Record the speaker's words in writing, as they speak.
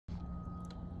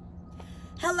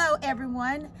Hello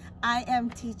everyone, I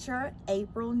am teacher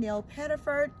April Neal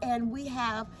Pettiford, and we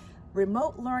have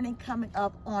remote learning coming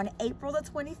up on April the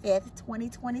 25th,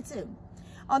 2022.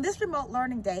 On this remote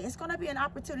learning day, it's going to be an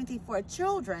opportunity for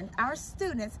children, our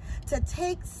students, to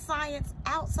take science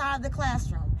outside of the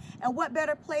classroom. And what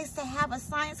better place to have a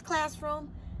science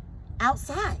classroom?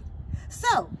 Outside.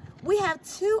 So we have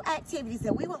two activities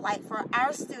that we would like for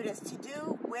our students to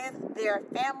do with their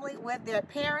family, with their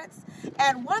parents.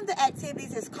 And one of the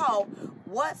activities is called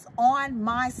What's on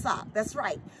My Sock? That's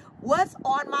right. What's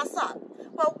on my sock?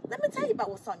 Well, let me tell you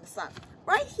about what's on your sock.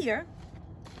 Right here,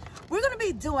 we're going to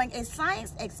be doing a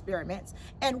science experiment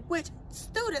in which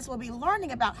students will be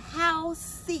learning about how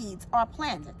seeds are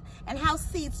planted and how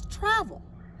seeds travel.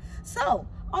 So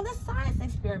on this science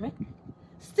experiment,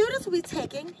 students will be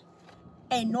taking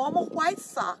a normal white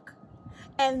sock,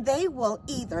 and they will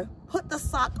either put the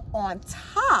sock on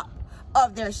top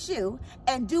of their shoe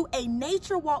and do a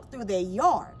nature walk through their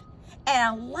yard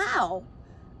and allow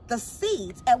the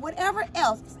seeds and whatever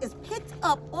else is picked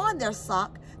up on their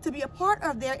sock to be a part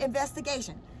of their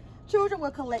investigation. Children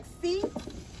will collect seeds,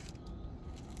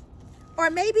 or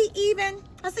maybe even,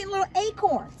 I've seen little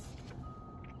acorns,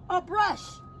 or brush,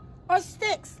 or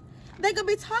sticks. They're going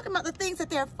to be talking about the things that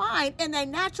they're finding in their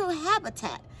natural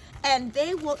habitat, and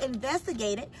they will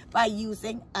investigate it by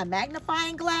using a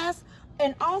magnifying glass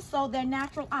and also their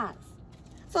natural eyes.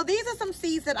 So these are some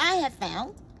seeds that I have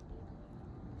found.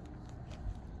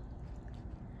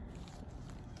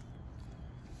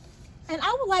 And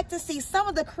I would like to see some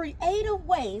of the creative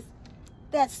ways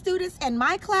that students in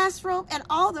my classroom and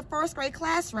all the first grade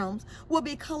classrooms will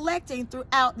be collecting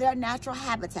throughout their natural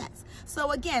habitats.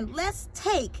 So again, let's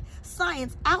take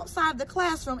science outside of the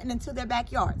classroom and into their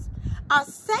backyards. Our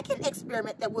second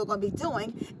experiment that we're going to be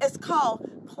doing is called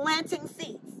planting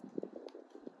seeds.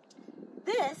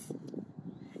 This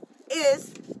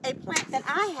is a plant that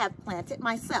I have planted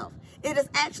myself. It is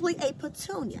actually a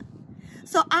petunia.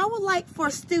 So I would like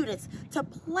for students to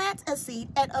plant a seed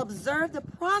and observe the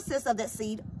process of that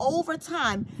seed over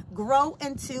time grow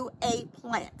into a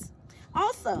plant.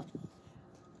 Also,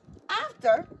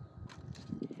 after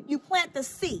you plant the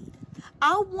seed,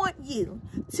 I want you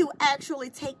to actually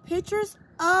take pictures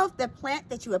of the plant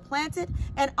that you have planted,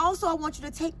 and also I want you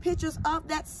to take pictures of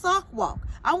that sock walk.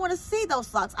 I want to see those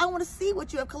socks. I want to see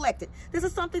what you have collected. This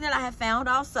is something that I have found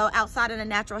also outside in a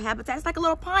natural habitat. It's like a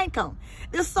little pine cone.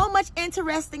 There's so much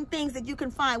interesting things that you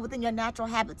can find within your natural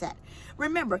habitat.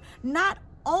 Remember, not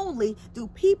only do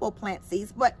people plant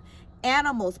seeds, but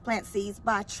animals plant seeds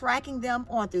by tracking them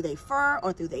on through their fur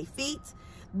or through their feet.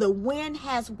 The wind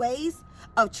has ways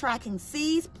of tracking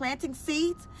seeds, planting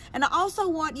seeds. And I also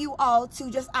want you all to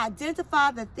just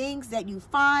identify the things that you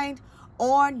find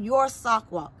on your sock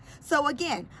walk. So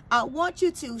again, I want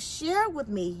you to share with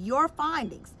me your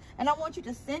findings, and I want you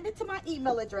to send it to my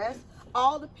email address,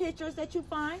 all the pictures that you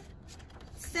find.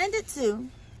 Send it to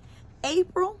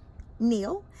April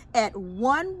Neal at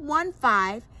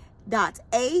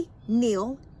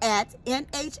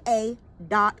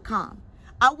 115.aneal@nha.com.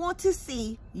 I want to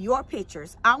see your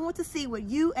pictures. I want to see what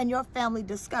you and your family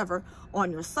discover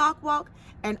on your sock walk,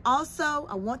 and also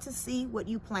I want to see what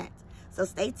you plant. So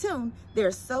stay tuned.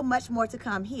 There's so much more to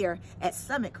come here at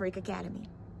Summit Creek Academy.